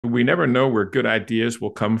We never know where good ideas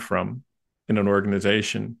will come from in an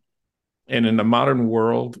organization. And in the modern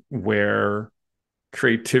world where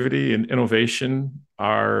creativity and innovation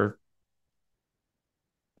are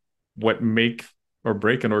what make or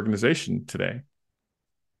break an organization today,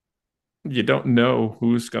 you don't know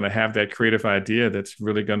who's going to have that creative idea that's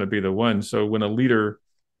really going to be the one. So when a leader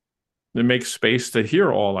makes space to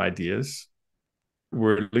hear all ideas,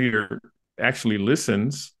 where a leader actually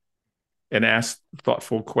listens and asks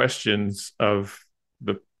thoughtful questions of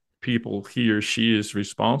the people he or she is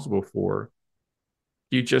responsible for,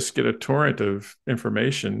 you just get a torrent of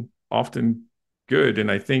information, often good.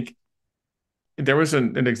 And I think there was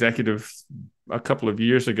an executive a couple of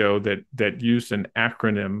years ago that used an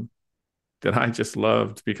acronym that I just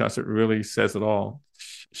loved because it really says it all.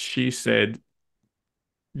 She said,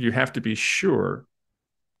 "You have to be sure,"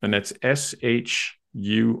 and that's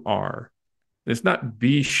S.H.U.R. It's not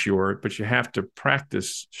be sure, but you have to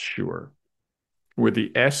practice sure. Where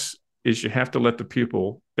the S is you have to let the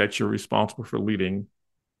people that you're responsible for leading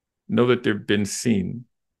know that they've been seen.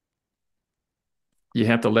 You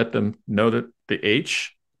have to let them know that the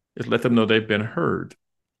H is let them know they've been heard.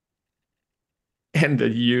 And the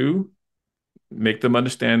U, make them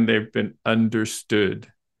understand they've been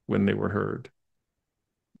understood when they were heard.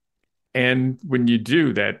 And when you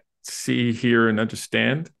do that, see, hear, and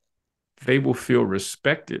understand, they will feel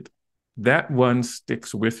respected. That one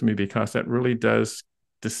sticks with me because that really does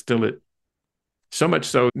distill it. So much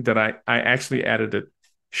so that I actually added it.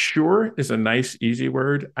 Sure is a nice, easy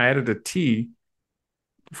word. I added a T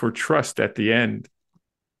for trust at the end.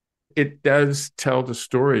 It does tell the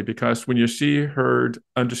story because when you see, heard,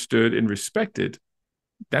 understood, and respected,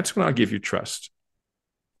 that's when I'll give you trust.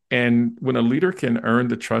 And when a leader can earn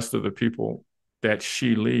the trust of the people that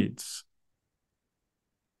she leads,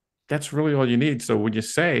 that's really all you need. So when you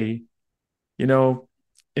say, you know,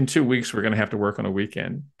 in 2 weeks, we're going to have to work on a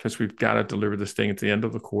weekend because we've got to deliver this thing at the end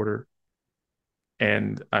of the quarter.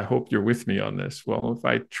 And I hope you're with me on this. Well, if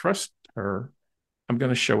I trust her, I'm going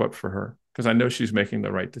to show up for her because I know she's making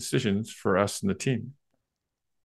the right decisions for us and the team.